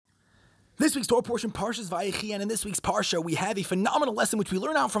This week's Torah portion, Parshas Vayechi, and in this week's Parsha, we have a phenomenal lesson which we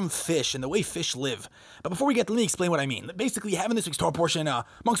learn out from fish and the way fish live. But before we get let me explain what I mean. Basically, having this week's Torah portion,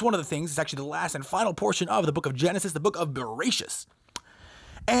 amongst one of the things, it's actually the last and final portion of the book of Genesis, the book of Bereshis.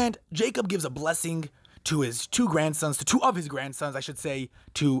 And Jacob gives a blessing to his two of his grandsons, I should say,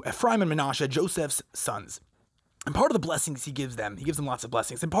 to Ephraim and Manasseh, Joseph's sons. And part of the blessings he gives them lots of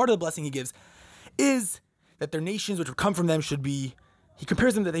blessings, and part of the blessing he gives is that their nations which would come from them should be, he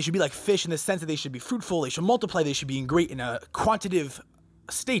compares them that they should be like fish in the sense that they should be fruitful, they should multiply, they should be in a quantitative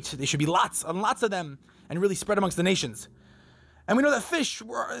state, they should be lots and lots of them, and really spread amongst the nations. And we know that fish,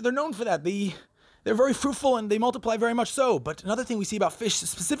 they're known for that. They're very fruitful and they multiply very much so. But another thing we see about fish,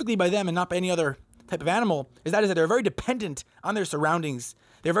 specifically by them and not by any other type of animal, is that they're very dependent on their surroundings.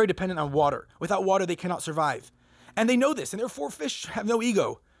 They're very dependent on water. Without water, they cannot survive. And they know this, and therefore fish have no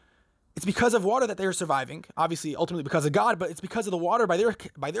ego. It's because of water that they are surviving, obviously, ultimately because of God, but it's because of the water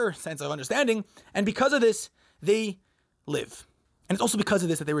by their sense of understanding, and because of this, they live. And it's also because of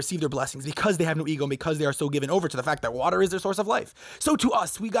this that they receive their blessings, because they have no ego, and because they are so given over to the fact that water is their source of life. So to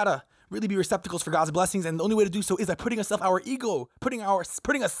us, we gotta really be receptacles for God's blessings, and the only way to do so is by putting aside our ego,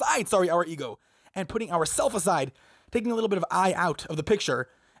 and putting ourself aside, taking a little bit of I out of the picture,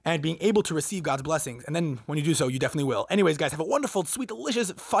 and being able to receive God's blessings. And then when you do so, you definitely will. Anyways, guys, have a wonderful, sweet,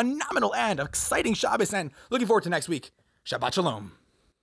 delicious, phenomenal, and exciting Shabbos, and looking forward to next week. Shabbat Shalom.